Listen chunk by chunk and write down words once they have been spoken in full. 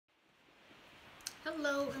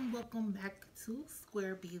Hello and welcome back to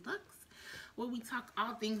Square B Luxe, where we talk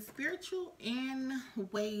all things spiritual and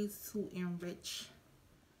ways to enrich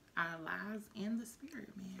our lives and the spirit,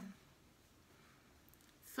 man.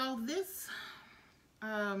 So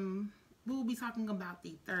we will be talking about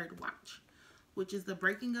the third watch, which is the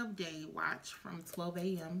breaking of day watch from 12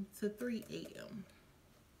 a.m. to 3 a.m.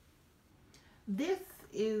 This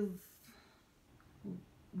is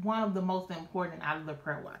one of the most important out of the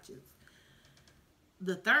prayer watches.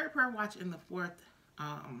 The third prayer watch and the fourth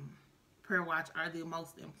prayer watch are the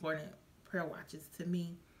most important prayer watches to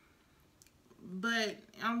me. But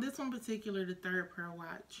on this one particular, the third prayer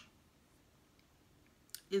watch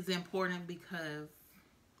is important because,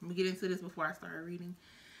 let me get into this before I start reading.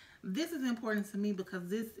 This is important to me because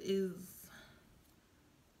this is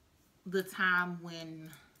the time when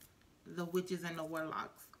the witches and the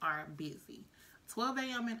warlocks are busy. 12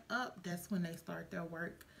 a.m. and up, that's when they start their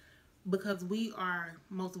work. Because we are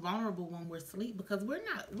most vulnerable when we're asleep, because we're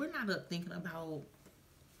not up thinking about,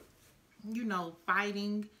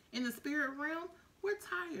 fighting in the spirit realm. We're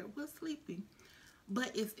tired, we're sleeping. But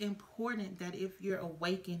it's important that if you're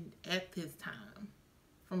awakened at this time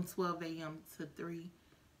from 12 a.m. to 3,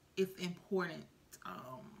 it's important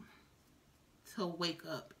to wake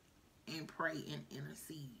up and pray and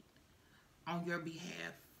intercede on your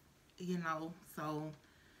behalf, so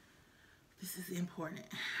this is important,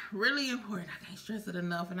 really important. I can't stress it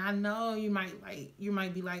enough. And I know you might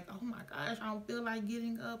be like, oh my gosh, I don't feel like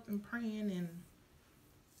getting up and praying and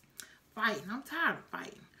fighting. I'm tired of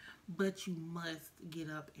fighting. But you must get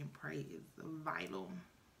up and pray. It's vital.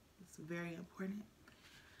 It's very important.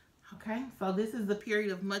 Okay, so this is the period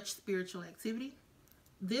of much spiritual activity.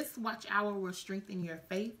 This watch hour will strengthen your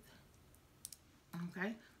faith.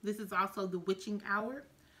 Okay, this is also the witching hour.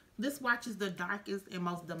 This watch is the darkest and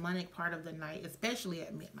most demonic part of the night, especially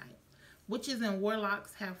at midnight. Witches and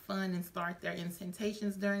warlocks have fun and start their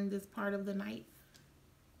incantations during this part of the night.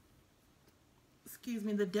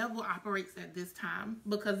 The devil operates at this time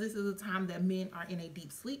because this is a time that men are in a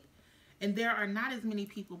deep sleep and there are not as many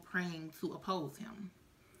people praying to oppose him.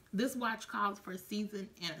 This watch calls for seasoned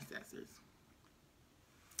intercessors.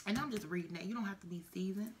 And I'm just reading that. You don't have to be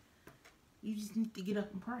seasoned. You just need to get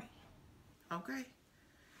up and pray. Okay?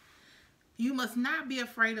 You must not be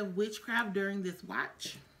afraid of witchcraft during this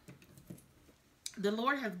watch. The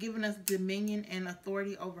Lord has given us dominion and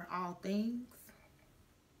authority over all things.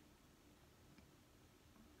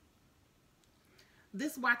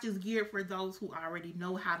 This watch is geared for those who already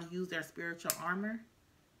know how to use their spiritual armor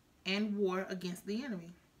and war against the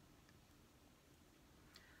enemy.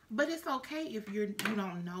 But it's okay if you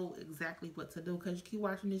don't know exactly what to do, because you keep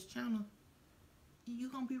watching this channel, you're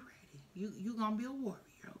going to be ready. You're going to be a warrior,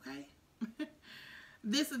 okay?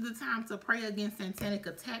 This is the time to pray against satanic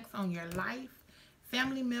attacks on your life,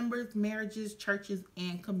 family members, marriages, churches,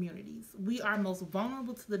 and communities. We are most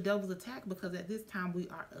vulnerable to the devil's attack because at this time we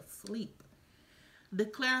are asleep.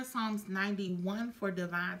 Declare Psalms 91 for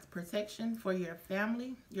divine protection for your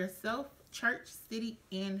family, yourself, church, city,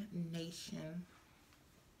 and nation.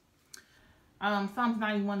 Psalms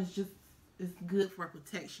 91 is good for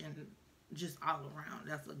protection just all around.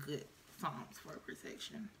 That's a good Psalms for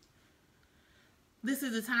protection. This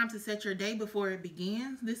is the time to set your day before it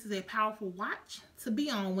begins. This is a powerful watch to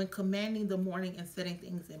be on when commanding the morning and setting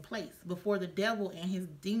things in place before the devil and his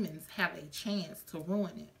demons have a chance to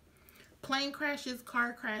ruin it. Plane crashes,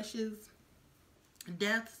 car crashes,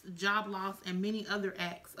 deaths, job loss, and many other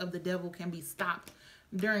acts of the devil can be stopped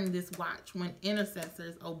during this watch when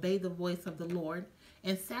intercessors obey the voice of the Lord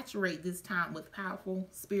and saturate this time with powerful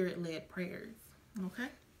spirit-led prayers. Okay?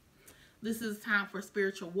 This is time for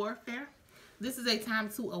spiritual warfare. This is a time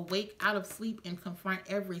to awake out of sleep and confront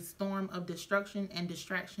every storm of destruction and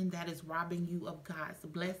distraction that is robbing you of God's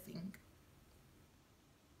blessing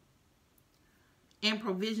and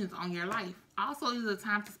provisions on your life. Also, it is a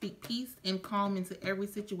time to speak peace and calm into every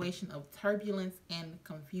situation of turbulence and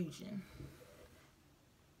confusion.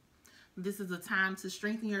 This is a time to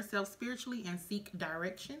strengthen yourself spiritually and seek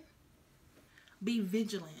direction. Be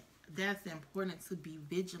vigilant. That's important, to be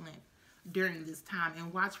vigilant during this time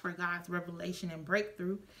and watch for God's revelation and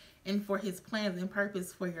breakthrough and for his plans and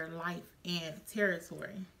purpose for your life and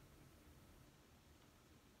territory.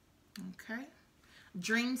 Okay?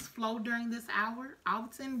 Dreams flow during this hour.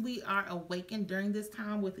 Often we are awakened during this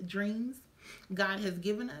time with dreams God has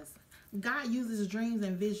given us. God uses dreams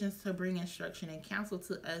and visions to bring instruction and counsel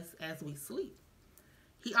to us as we sleep.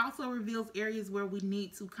 He also reveals areas where we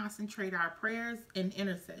need to concentrate our prayers and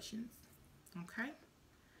intercessions. Okay?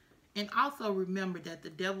 And also remember that the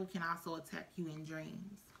devil can also attack you in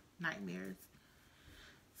dreams, nightmares.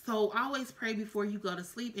 So always pray before you go to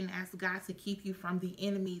sleep and ask God to keep you from the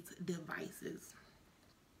enemy's devices.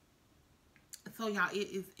 So y'all, it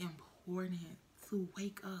is important to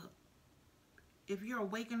wake up. If you're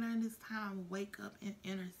awake during this time, wake up and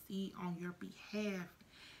intercede on your behalf.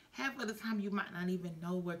 Half of the time you might not even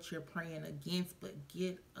know what you're praying against, but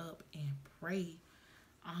get up and pray.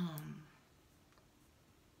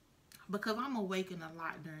 Because I'm awakened a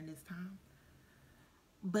lot during this time.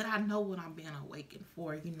 But I know what I'm being awakened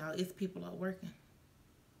for. You know, it's people are working.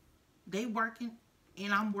 They working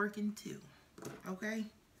and I'm working too. Okay?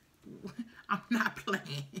 I'm not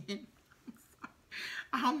playing.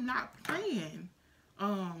 I'm not playing.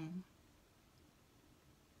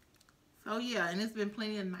 So yeah, and it's been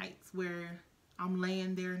plenty of nights where I'm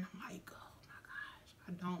laying there and I'm like, oh my gosh,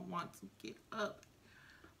 I don't want to get up.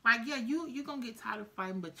 Like, yeah, you're gonna get tired of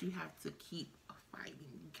fighting, but you have to keep fighting.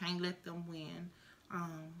 You can't let them win.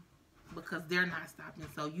 Because they're not stopping,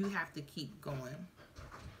 so you have to keep going.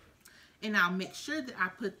 And I'll make sure that I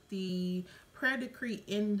put the prayer decree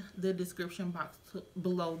in the description box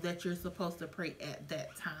below that you're supposed to pray at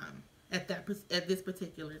that time, at this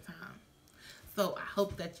particular time. So I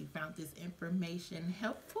hope that you found this information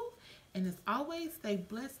helpful, and as always, stay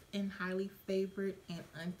blessed and highly favored, and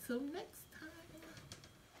until next